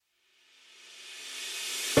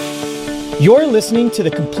You're listening to the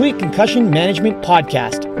Complete Concussion Management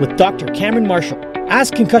Podcast with Dr. Cameron Marshall.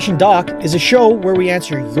 Ask Concussion Doc is a show where we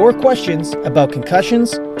answer your questions about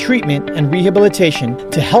concussions, treatment, and rehabilitation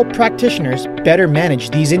to help practitioners better manage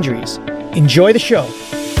these injuries. Enjoy the show.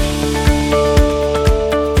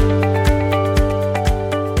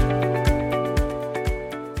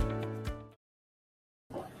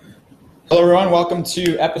 Hello, everyone. Welcome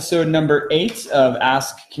to episode number 8 of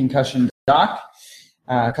Ask Concussion Doc.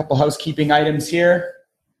 A couple housekeeping items here.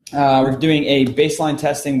 We're doing a baseline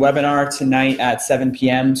testing webinar tonight at 7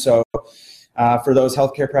 p.m. So for those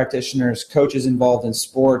healthcare practitioners, coaches involved in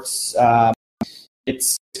sports,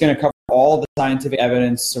 it's going to cover all the scientific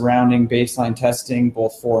evidence surrounding baseline testing,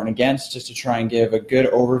 both for and against, just to try and give a good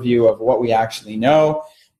overview of what we actually know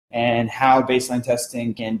and how baseline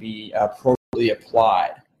testing can be appropriately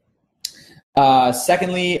applied.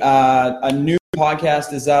 Secondly, a new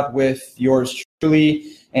podcast is up with yours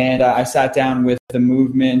truly, and I sat down with the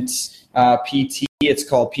Movement PT. It's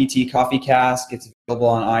called PT Coffee Cask. It's available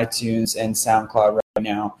on iTunes and SoundCloud right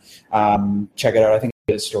now. Check it out. I think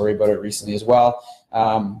I did a story about it recently as well.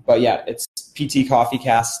 But yeah, it's PT Coffee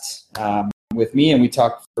Cast with me, and we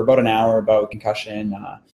talked for about an hour about concussion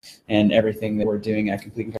and everything that we're doing at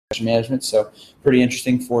Complete Concussion Management. So pretty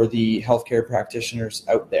interesting for the healthcare practitioners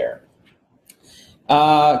out there.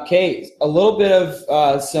 Okay, a little bit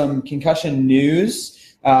of some concussion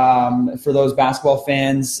news. For those basketball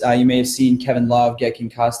fans, you may have seen Kevin Love get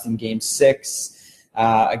concussed in Game 6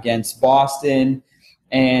 against Boston.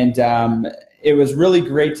 And it was really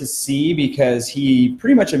great to see because he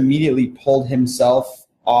pretty much immediately pulled himself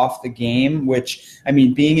off the game, which, I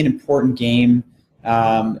mean, being an important game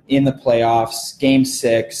in the playoffs, Game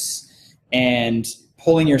 6, and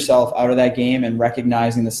pulling yourself out of that game and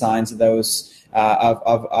recognizing the signs of those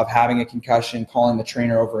of having a concussion, calling the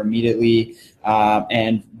trainer over immediately,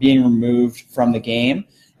 and being removed from the game.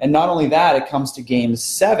 And not only that, it comes to Game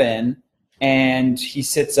 7, and he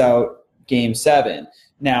sits out Game 7.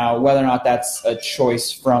 Now, whether or not that's a choice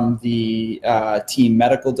from the team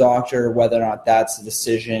medical doctor, whether or not that's a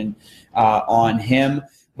decision on him,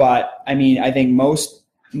 but I mean, I think most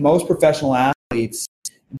professional athletes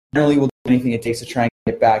generally will do anything it takes to try and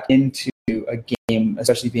get back into a game,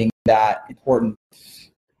 especially being that important.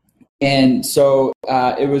 And so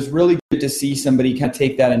it was really good to see somebody kind of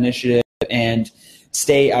take that initiative and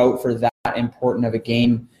stay out for that important of a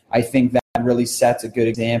game. I think that really sets a good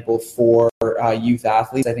example for youth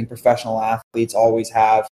athletes. I think professional athletes always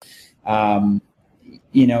have,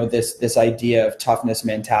 this idea of toughness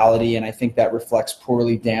mentality, and I think that reflects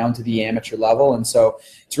poorly down to the amateur level. And so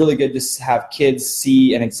it's really good to have kids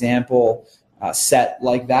see an example set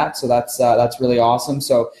like that. So that's really awesome.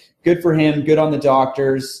 So good for him. Good on the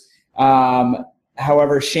doctors.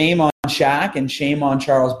 However, shame on Shaq and shame on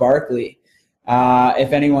Charles Barkley.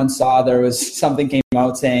 If anyone saw, there was something came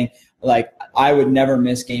out saying, like, I would never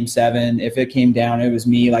miss Game 7. If it came down, it was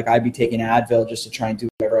me. Like, I'd be taking Advil just to try and do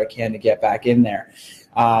whatever I can to get back in there.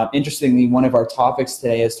 Interestingly, one of our topics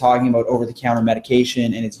today is talking about over-the-counter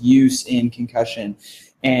medication and its use in concussion.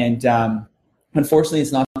 And unfortunately,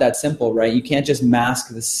 it's not that simple, right? You can't just mask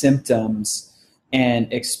the symptoms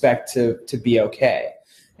and expect to be okay.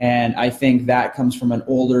 And I think that comes from an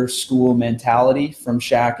older school mentality from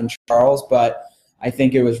Shaq and Charles, but I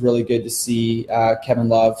think it was really good to see Kevin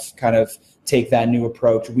Love kind of take that new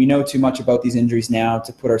approach. We know too much about these injuries now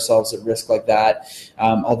to put ourselves at risk like that.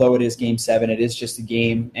 Although it is Game 7, it is just a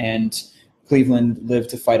game, and Cleveland lived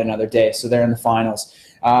to fight another day, so they're in the finals.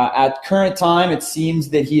 At current time, it seems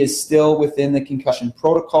that he is still within the concussion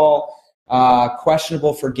protocol,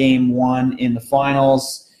 questionable for Game 1 in the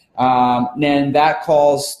finals. And that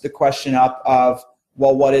calls the question up of,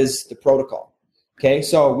 well, what is the protocol? Okay,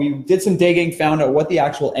 so we did some digging, found out what the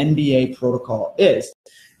actual NBA protocol is.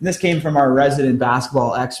 And this came from our resident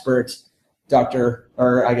basketball expert,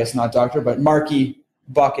 Marky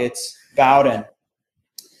Buckets Bowden.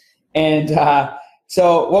 And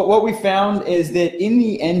so what we found is that in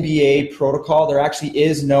the NBA protocol, there actually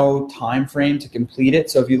is no time frame to complete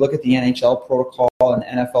it. So if you look at the NHL protocol and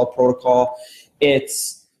NFL protocol,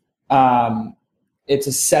 it's a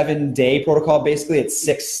 7-day protocol. Basically, it's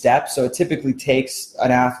 6 steps. So it typically takes an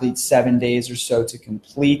athlete 7 days or so to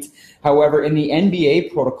complete. However, in the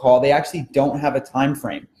NBA protocol, they actually don't have a time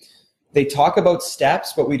frame. They talk about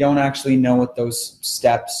steps, but we don't actually know what those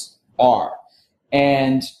steps are.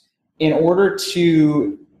 And in order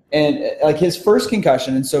to, like his first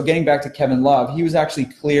concussion, and so getting back to Kevin Love, he was actually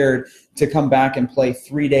cleared to come back and play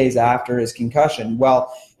 3 days after his concussion.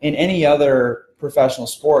 Well, in any other professional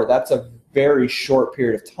sport, that's a very short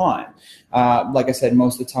period of time. Like I said,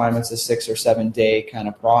 most of the time it's a 6 or 7 day kind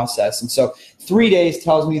of process. And so 3 days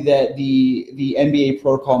tells me that the NBA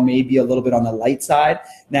protocol may be a little bit on the light side.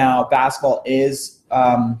 Now, basketball is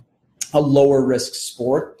a lower risk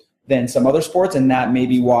sport than some other sports, and that may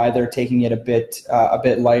be why they're taking it a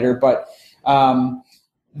bit lighter. But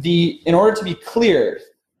in order to be cleared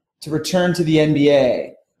to return to the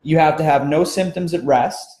NBA, you have to have no symptoms at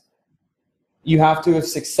rest. You have to have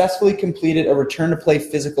successfully completed a return to play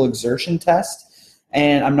physical exertion test.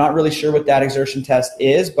 And I'm not really sure what that exertion test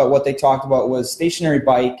is, but what they talked about was stationary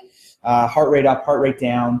bike, heart rate up, heart rate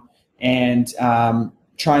down, and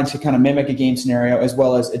trying to kind of mimic a game scenario, as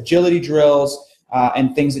well as agility drills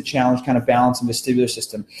and things that challenge kind of balance and vestibular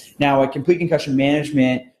system. Now, at Complete Concussion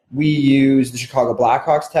Management, we use the Chicago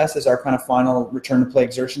Blackhawks test as our kind of final return to play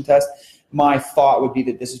exertion test. My thought would be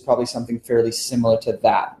that this is probably something fairly similar to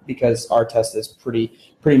that, because our test is pretty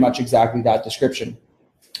much exactly that description.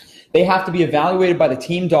 They have to be evaluated by the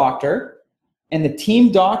team doctor, and the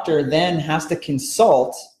team doctor then has to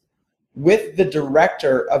consult with the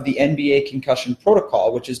director of the NBA concussion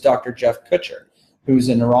protocol, which is Dr. Jeff Kutcher, who's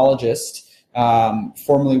a neurologist,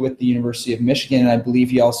 formerly with the University of Michigan, and I believe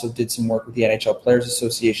he also did some work with the NHL Players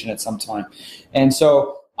Association at some time. And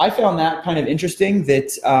so I found that kind of interesting,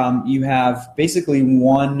 that you have basically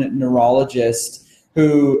one neurologist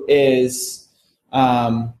who is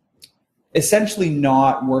essentially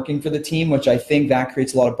not working for the team, which I think that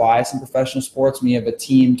creates a lot of bias in professional sports. When you have a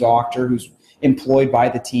team doctor who's employed by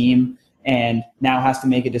the team and now has to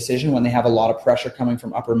make a decision when they have a lot of pressure coming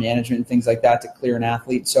from upper management and things like that to clear an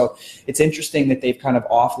athlete. So it's interesting that they've kind of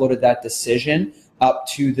offloaded that decision up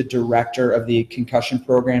to the director of the concussion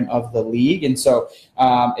program of the league. And so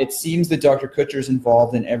it seems that Dr. Kutcher is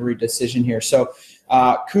involved in every decision here. So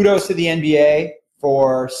kudos to the NBA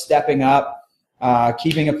for stepping up,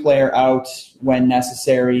 keeping a player out when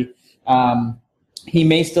necessary. He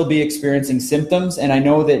may still be experiencing symptoms, and I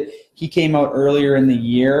know that he came out earlier in the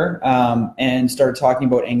year and started talking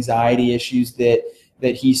about anxiety issues that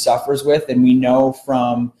he suffers with. And we know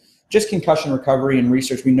from just concussion recovery and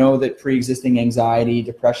research, we know that pre-existing anxiety,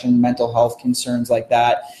 depression, mental health concerns like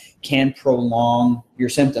that can prolong your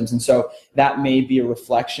symptoms. And so that may be a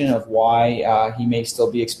reflection of why he may still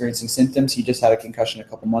be experiencing symptoms. He just had a concussion a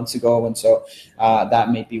couple months ago, and so that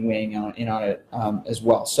may be weighing in on it as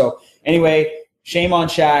well. So anyway, shame on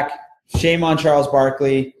Shaq, shame on Charles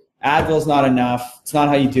Barkley. Advil's not enough. It's not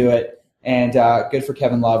how you do it. And good for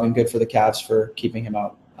Kevin Love and good for the Cavs for keeping him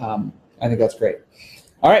out. I think that's great.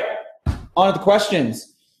 All right, on to the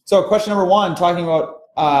questions. So question number 1, talking about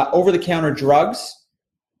over-the-counter drugs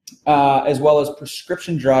as well as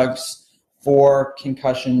prescription drugs for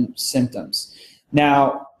concussion symptoms.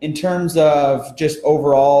 Now, in terms of just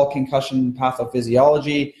overall concussion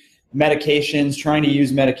pathophysiology, medications, trying to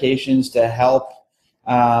use medications to help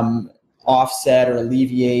offset or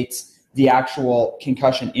alleviate the actual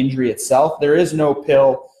concussion injury itself. There is no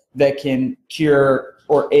pill that can cure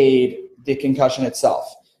or aid the concussion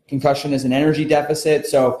itself. Concussion is an energy deficit,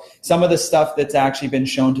 so some of the stuff that's actually been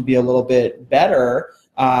shown to be a little bit better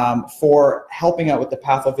for helping out with the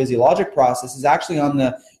pathophysiologic process is actually on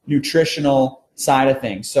the nutritional side of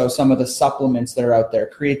things. So some of the supplements that are out there,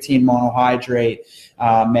 creatine monohydrate,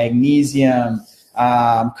 magnesium,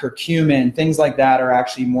 curcumin, things like that are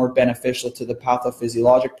actually more beneficial to the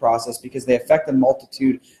pathophysiologic process because they affect a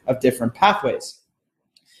multitude of different pathways.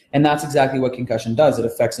 And that's exactly what concussion does. It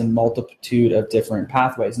affects a multitude of different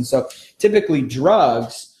pathways. And so typically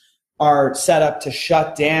drugs are set up to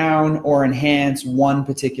shut down or enhance one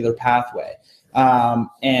particular pathway.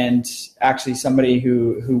 And actually somebody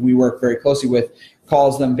who we work very closely with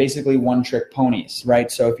calls them basically one-trick ponies,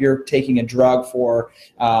 right? So if you're taking a drug for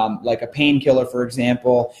like a painkiller, for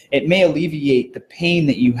example, it may alleviate the pain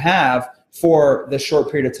that you have for the short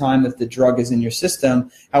period of time that the drug is in your system.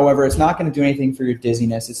 However, it's not going to do anything for your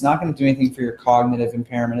dizziness. It's not going to do anything for your cognitive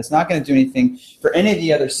impairment. It's not going to do anything for any of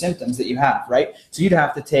the other symptoms that you have, right? So you'd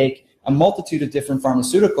have to take a multitude of different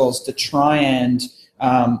pharmaceuticals to try and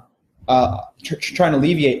try and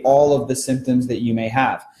alleviate all of the symptoms that you may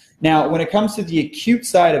have. Now, when it comes to the acute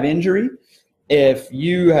side of injury, if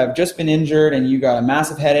you have just been injured and you got a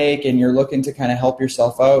massive headache and you're looking to kind of help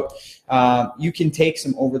yourself out, you can take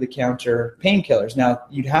some over-the-counter painkillers. Now,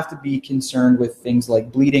 you'd have to be concerned with things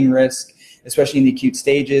like bleeding risk, especially in the acute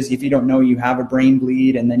stages. If you don't know you have a brain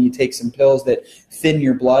bleed and then you take some pills that thin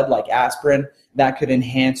your blood, like aspirin, that could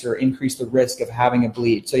enhance or increase the risk of having a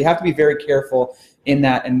bleed. So you have to be very careful in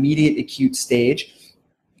that immediate acute stage.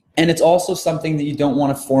 And it's also something that you don't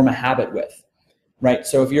want to form a habit with. right?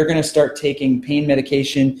 So if you're going to start taking pain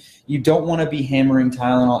medication, you don't want to be hammering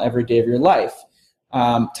Tylenol every day of your life.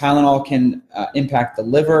 Tylenol can impact the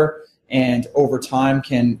liver, and over time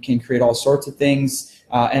can create all sorts of things.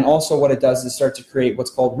 And also what it does is start to create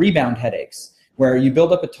what's called rebound headaches, where you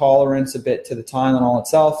build up a tolerance a bit to the Tylenol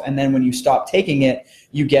itself, and then when you stop taking it,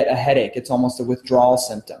 you get a headache. It's almost a withdrawal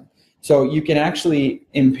symptom. So you can actually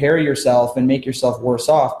impair yourself and make yourself worse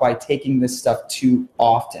off by taking this stuff too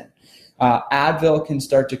often. Advil can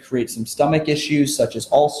start to create some stomach issues such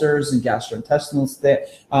as ulcers and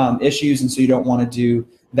gastrointestinal issues, and so you don't want to do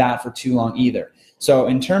that for too long either. So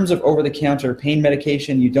in terms of over-the-counter pain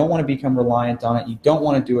medication, you don't want to become reliant on it. You don't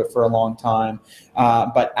want to do it for a long time,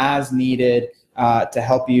 but as needed to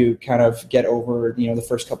help you kind of get over the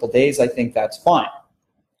first couple of days, I think that's fine.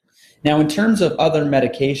 Now, in terms of other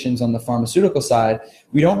medications on the pharmaceutical side,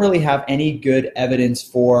 we don't really have any good evidence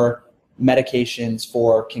for medications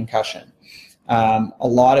for concussion. A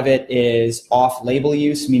lot of it is off-label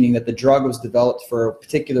use, meaning that the drug was developed for a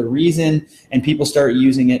particular reason and people start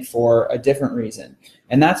using it for a different reason.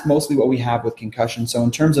 And that's mostly what we have with concussion. So in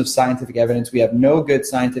terms of scientific evidence, we have no good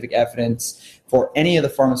scientific evidence for any of the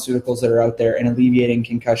pharmaceuticals that are out there in alleviating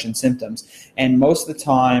concussion symptoms. And most of the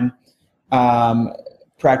time,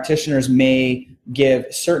 practitioners may give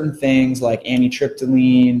certain things like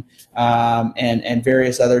amitriptyline and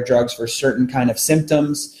various other drugs for certain kind of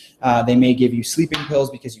symptoms. They may give you sleeping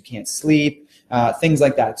pills because you can't sleep, things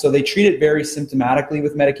like that. So they treat it very symptomatically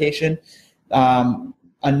with medication.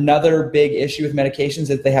 Another big issue with medications is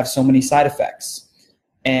that they have so many side effects.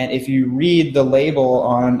 And if you read the label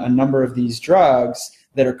on a number of these drugs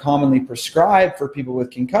that are commonly prescribed for people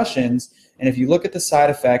with concussions, and if you look at the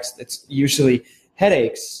side effects, it's usually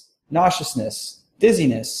headaches, nauseousness,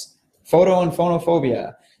 dizziness, photo and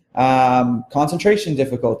phonophobia, concentration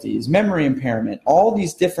difficulties, memory impairment, all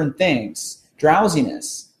these different things,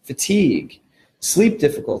 drowsiness, fatigue, sleep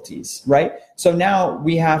difficulties, right? So now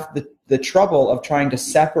we have the trouble of trying to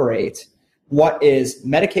separate what is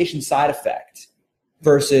medication side effect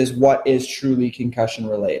versus what is truly concussion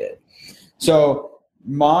related. So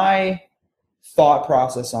my thought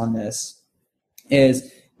process on this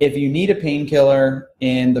is, if you need a painkiller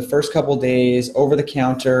in the first couple days over the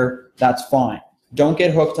counter, that's fine. Don't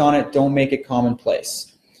get hooked on it. Don't make it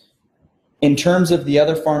commonplace. In terms of the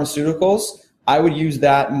other pharmaceuticals, I would use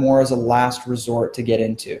that more as a last resort to get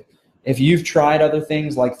into. If you've tried other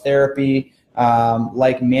things like therapy,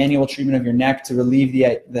 like manual treatment of your neck to relieve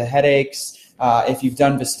the headaches, if you've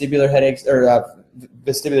done vestibular headaches or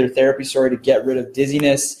vestibular therapy, to get rid of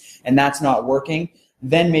dizziness, and that's not working,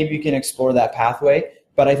 then maybe you can explore that pathway.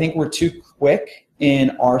 But I think we're too quick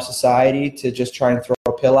in our society to just try and throw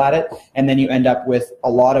a pill at it, and then you end up with a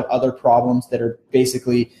lot of other problems that are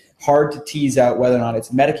basically hard to tease out whether or not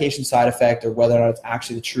it's medication side effect or whether or not it's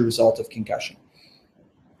actually the true result of concussion.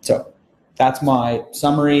 So that's my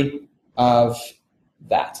summary of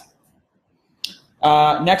that.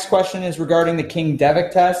 Next question is regarding the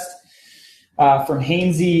King-Devick test from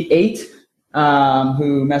Hainsey8,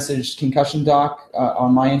 who messaged Concussion Doc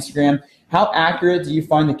on my Instagram. How accurate do you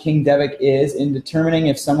find the King-Devick is in determining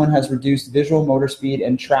if someone has reduced visual motor speed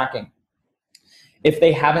and tracking if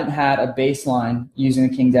they haven't had a baseline using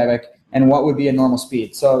the King-Devick, and what would be a normal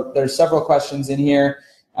speed? So there's several questions in here.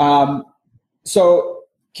 So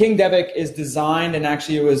King-Devick is designed, and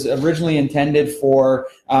actually it was originally intended for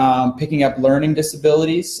picking up learning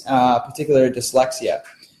disabilities, particularly dyslexia.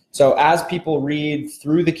 So as people read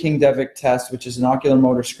through the King-Devick test, which is an ocular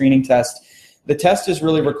motor screening test, the test is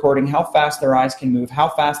really recording how fast their eyes can move, how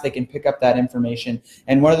fast they can pick up that information,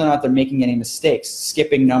 and whether or not they're making any mistakes,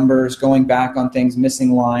 skipping numbers, going back on things,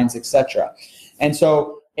 missing lines, etc. And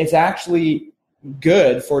so it's actually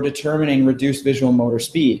good for determining reduced visual motor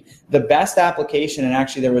speed. The best application, and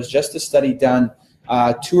actually there was just a study done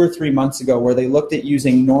 2 or 3 months ago where they looked at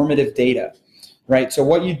using normative data, right? So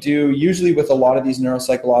what you do usually with a lot of these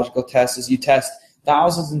neuropsychological tests is you test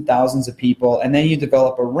thousands and thousands of people, and then you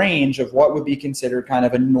develop a range of what would be considered kind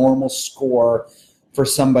of a normal score for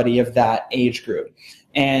somebody of that age group.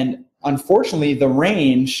 And unfortunately, the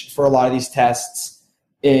range for a lot of these tests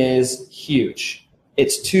is huge.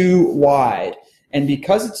 It's too wide. And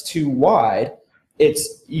because it's too wide,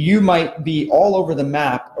 you might be all over the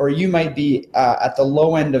map, or you might be at the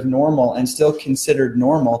low end of normal and still considered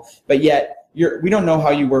normal, but yet we don't know how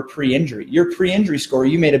you were pre-injury. Your pre-injury score,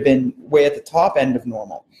 you may have been way at the top end of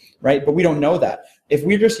normal, right? But we don't know that. If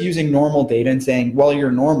we're just using normal data and saying, well,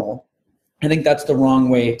 you're normal, I think that's the wrong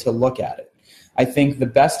way to look at it. I think the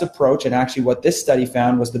best approach, and actually what this study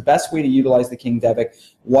found was the best way to utilize the King-Devick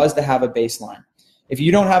was to have a baseline. If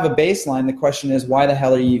you don't have a baseline, the question is, why the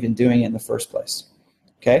hell are you even doing it in the first place?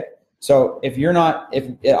 Okay. So if you're not, if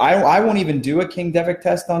I won't even do a King-Devick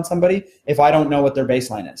test on somebody if I don't know what their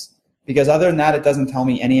baseline is, because other than that, it doesn't tell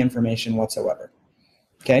me any information whatsoever.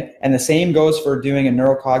 Okay. And the same goes for doing a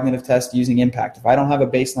neurocognitive test using impact. If I don't have a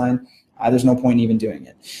baseline, there's no point in even doing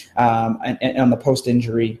it. And on the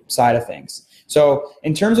post-injury side of things. So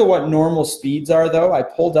in terms of what normal speeds are, though, I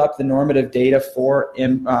pulled up the normative data for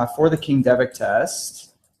the King-Devick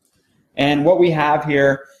test. And what we have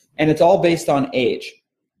here, and it's all based on age.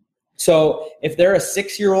 So if they're a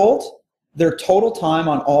 6-year-old, their total time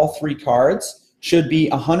on all 3 cards should be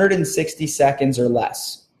 160 seconds or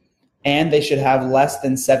less. And they should have less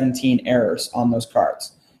than 17 errors on those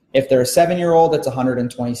cards. If they're a 7-year-old, it's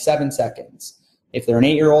 127 seconds. If they're an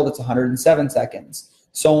 8-year-old, it's 107 seconds.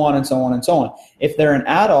 So on and so on and so on. If they're an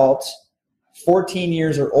adult, 14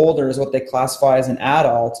 years or older is what they classify as an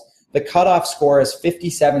adult. The cutoff score is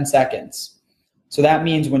 57 seconds. So that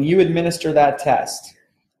means when you administer that test,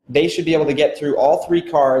 they should be able to get through all 3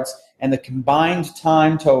 cards, and the combined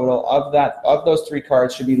time total of those 3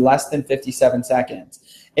 cards should be less than 57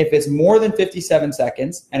 seconds. If it's more than 57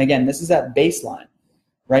 seconds, and again, this is at baseline,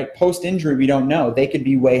 right? Post-injury, we don't know. They could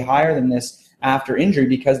be way higher than this after injury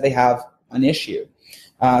because they have an issue.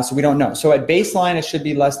 So we don't know. So at baseline, it should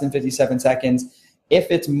be less than 57 seconds.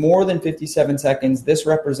 If it's more than 57 seconds, this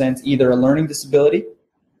represents either a learning disability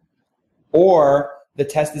or the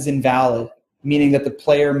test is invalid, meaning that the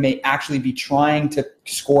player may actually be trying to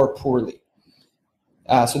score poorly.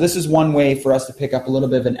 So this is one way for us to pick up a little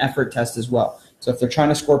bit of an effort test as well. So if they're trying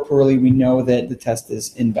to score poorly, we know that the test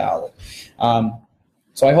is invalid.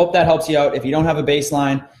 So I hope that helps you out. If you don't have a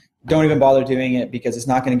baseline, don't even bother doing it because it's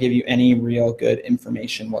not going to give you any real good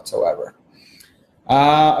information whatsoever.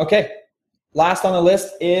 Okay, last on the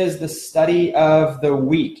list is the study of the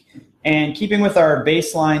week. And keeping with our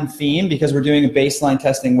baseline theme, because we're doing a baseline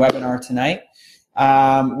testing webinar tonight,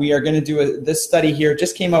 we are going to do this study here.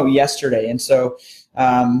 Just came out yesterday, and so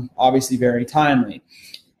obviously very timely.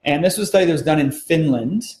 And this was a study that was done in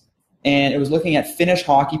Finland, and it was looking at Finnish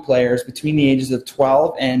hockey players between the ages of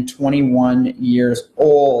 12 and 21 years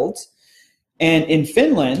old. And in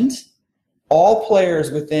Finland, all players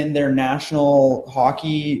within their national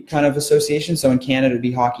hockey kind of association, so in Canada it would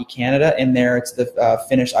be Hockey Canada, and there it's the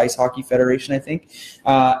Finnish Ice Hockey Federation, I think.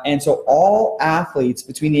 And so all athletes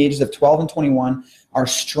between the ages of 12 and 21 are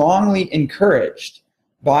strongly encouraged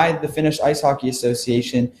by the Finnish Ice Hockey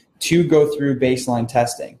Association to go through baseline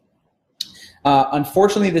testing.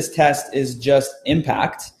 Unfortunately, this test is just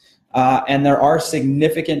impact, and there are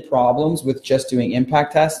significant problems with just doing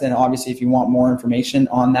impact tests. And obviously, if you want more information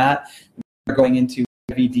on that, we're going into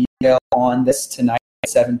heavy detail on this tonight at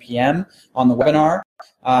 7 p.m. on the webinar.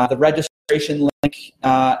 The registration link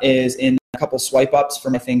is in a couple swipe ups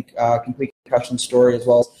from, I think, Complete Concussion Story as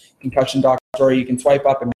well as Concussion Doc Story. You can swipe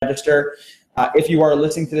up and register. If you are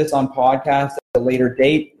listening to this on podcast at a later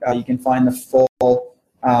date, you can find the full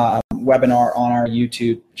webinar on our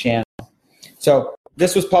YouTube channel. So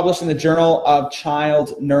this was published in the Journal of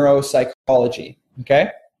Child Neuropsychology.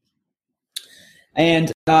 Okay,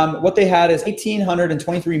 and what they had is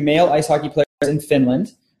 1,823 male ice hockey players in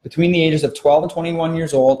Finland between the ages of 12 and 21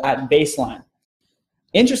 years old at baseline.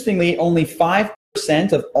 Interestingly, only 5%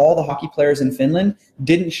 of all the hockey players in Finland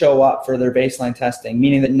didn't show up for their baseline testing,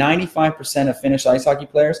 meaning that 95% of Finnish ice hockey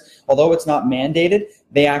players, although it's not mandated,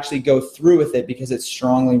 they actually go through with it because it's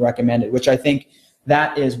strongly recommended, which I think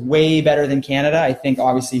that is way better than Canada. I think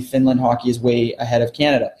obviously Finland hockey is way ahead of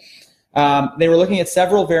Canada. They were looking at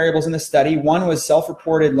several variables in the study. 1 was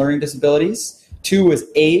self-reported learning disabilities, 2 was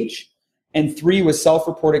age, and 3 was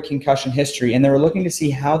self-reported concussion history. And they were looking to see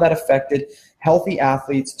how that affected healthy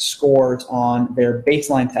athletes' scores on their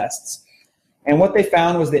baseline tests. And what they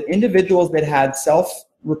found was that individuals that had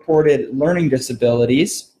self-reported learning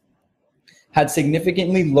disabilities had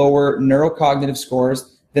significantly lower neurocognitive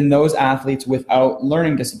scores than those athletes without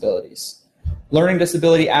learning disabilities. Learning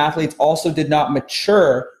disability athletes also did not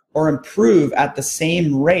mature or improve at the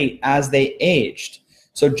same rate as they aged.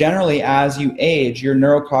 So generally, as you age, your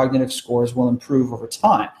neurocognitive scores will improve over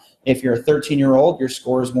time. If you're a 13-year-old, your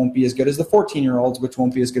scores won't be as good as the 14-year-olds, which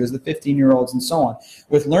won't be as good as the 15-year-olds, and so on.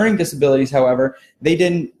 With learning disabilities, however, they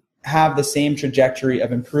didn't have the same trajectory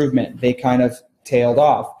of improvement. They kind of tailed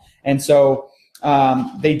off. And so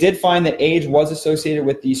they did find that age was associated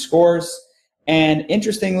with these scores. And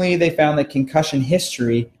interestingly, they found that concussion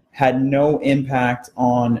history had no impact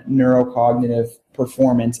on neurocognitive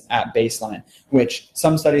performance at baseline, which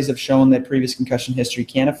some studies have shown that previous concussion history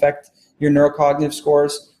can affect your neurocognitive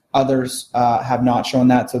scores. Others have not shown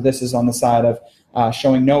that. So this is on the side of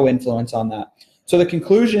showing no influence on that. So the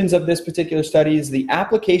conclusions of this particular study is the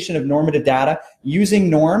application of normative data using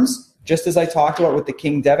norms, just as I talked about with the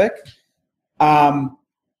King-Devick,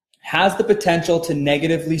 has the potential to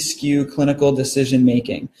negatively skew clinical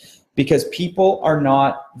decision-making because people are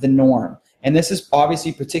not the norm. And this is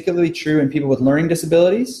obviously particularly true in people with learning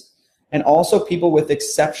disabilities and also people with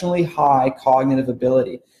exceptionally high cognitive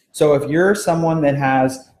ability. So if you're someone that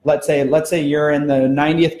has, let's say you're in the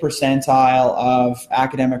 90th percentile of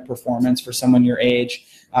academic performance for someone your age,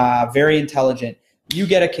 very intelligent, you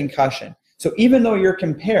get a concussion. So even though you're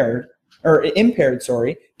impaired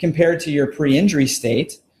compared to your pre-injury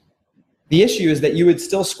state, the issue is that you would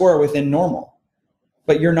still score within normal,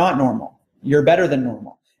 but you're not normal. You're better than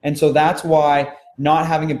normal. And so that's why not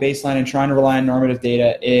having a baseline and trying to rely on normative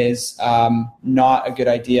data is not a good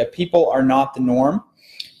idea. People are not the norm.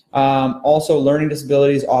 Also, learning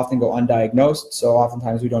disabilities often go undiagnosed, so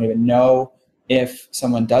oftentimes we don't even know if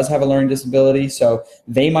someone does have a learning disability, so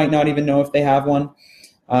they might not even know if they have one.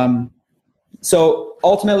 So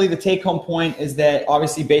ultimately, the take-home point is that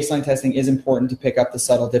obviously baseline testing is important to pick up the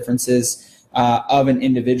subtle differences of an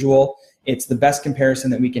individual. It's the best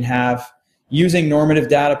comparison that we can have. Using normative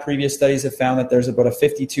data, previous studies have found that there's about a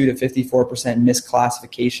 52 to 54%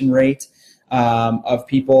 misclassification rate of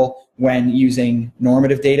people when using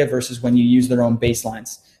normative data versus when you use their own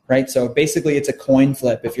baselines, right? So basically it's a coin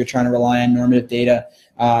flip if you're trying to rely on normative data,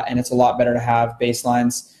 and it's a lot better to have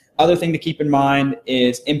baselines. Other thing to keep in mind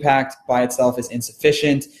is impact by itself is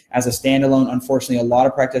insufficient. As a standalone, unfortunately, a lot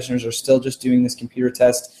of practitioners are still just doing this computer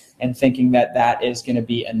test and thinking that that is going to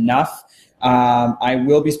be enough. I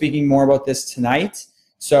will be speaking more about this tonight,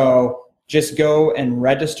 so just go and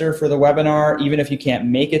register for the webinar. Even if you can't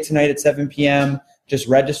make it tonight at 7 p.m., just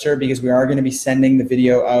register because we are going to be sending the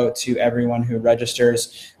video out to everyone who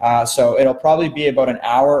registers. So it'll probably be about an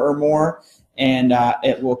hour or more, and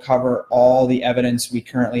it will cover all the evidence we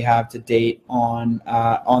currently have to date on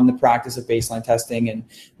the practice of baseline testing and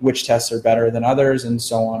which tests are better than others, and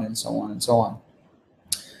so on and so on and so on.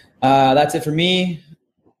 That's it for me.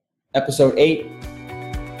 Episode 8,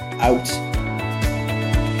 out.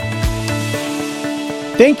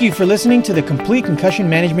 Thank you for listening to the Complete Concussion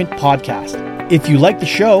Management Podcast. If you like the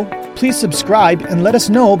show, please subscribe and let us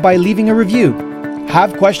know by leaving a review.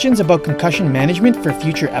 Have questions about concussion management for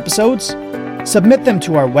future episodes? Submit them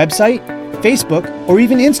to our website, Facebook, or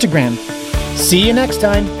even Instagram. See you next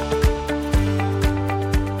time.